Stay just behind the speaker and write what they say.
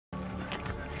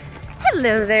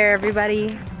Hello there,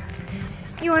 everybody.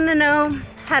 You want to know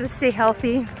how to stay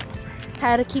healthy?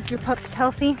 How to keep your pups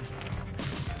healthy?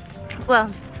 Well,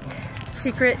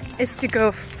 secret is to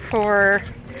go for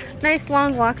nice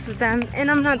long walks with them.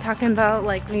 And I'm not talking about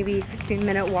like maybe a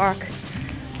 15-minute walk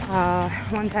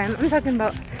one time. I'm talking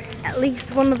about at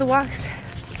least one of the walks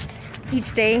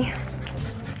each day.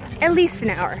 At least an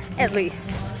hour, at least.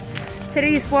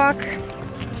 Today's walk,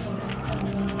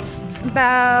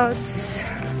 about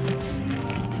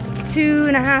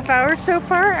 2.5 hours so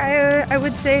far, I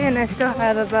would say, and I still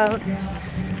have about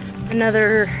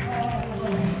another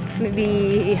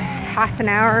maybe half an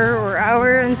hour or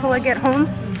hour until I get home.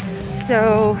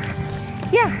 So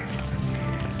yeah,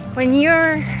 when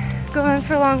you're going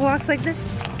for long walks like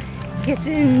this, you get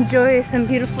to enjoy some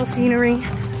beautiful scenery,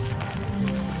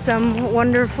 some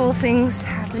wonderful things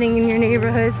happening in your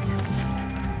neighborhood,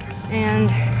 and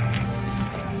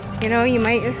you know, you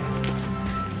might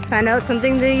find out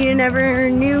something that you never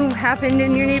knew happened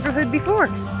in your neighborhood before,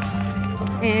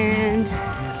 and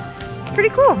it's pretty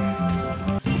cool.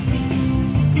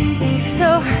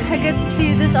 So I get to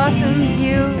see this awesome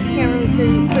view. I can't really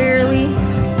see it clearly,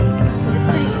 but it's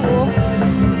pretty cool.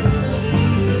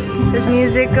 There's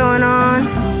music going on.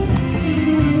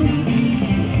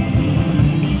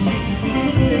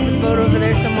 There's a boat over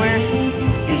there somewhere.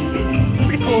 It's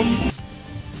pretty cool.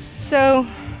 So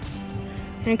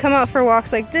when you come out for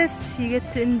walks like this, you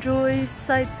get to enjoy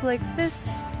sights like this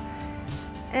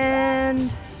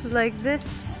and like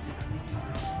this.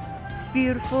 It's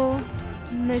beautiful.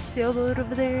 Nice sailboat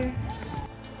over there.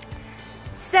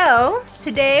 So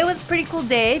today was a pretty cool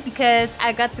day because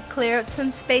I got to clear up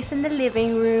some space in the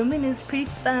living room, and it was pretty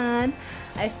fun.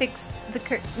 I fixed the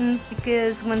curtains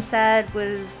because one side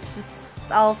was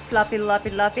just all floppy,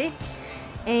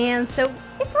 and so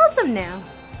it's awesome now,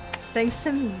 thanks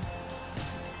to me.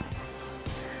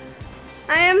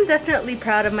 I am definitely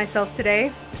proud of myself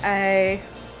today. I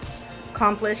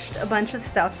accomplished a bunch of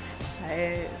stuff.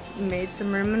 I made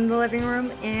some room in the living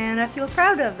room, and I feel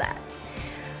proud of that.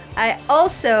 I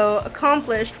also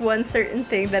accomplished one certain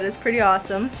thing that is pretty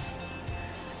awesome.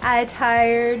 I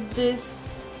tired this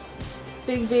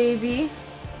big baby,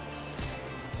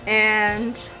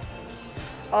 and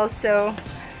also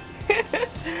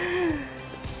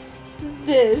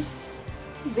this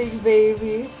big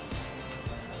baby.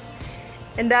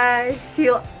 And I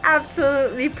feel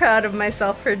absolutely proud of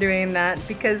myself for doing that,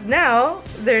 because now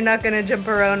they're not going to jump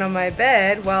around on my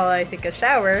bed while I take a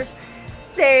shower.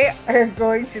 They are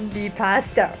going to be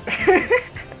passed out.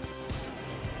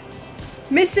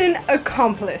 Mission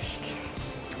accomplished.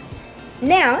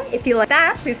 Now, if you like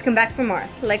that, please come back for more.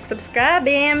 Like, subscribe,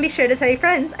 and be sure to tell your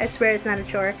friends. I swear it's not a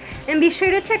chore. And be sure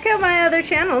to check out my other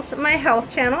channels, my health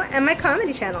channel and my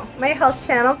comedy channel. My health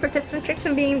channel for tips and tricks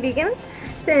on being vegan,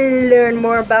 to learn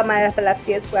more about my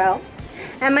epilepsy as well,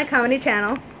 and my comedy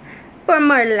channel for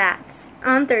more laughs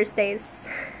on Thursdays.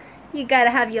 You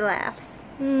gotta have your laughs.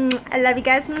 I love you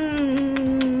guys.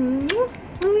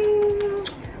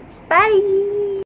 Bye.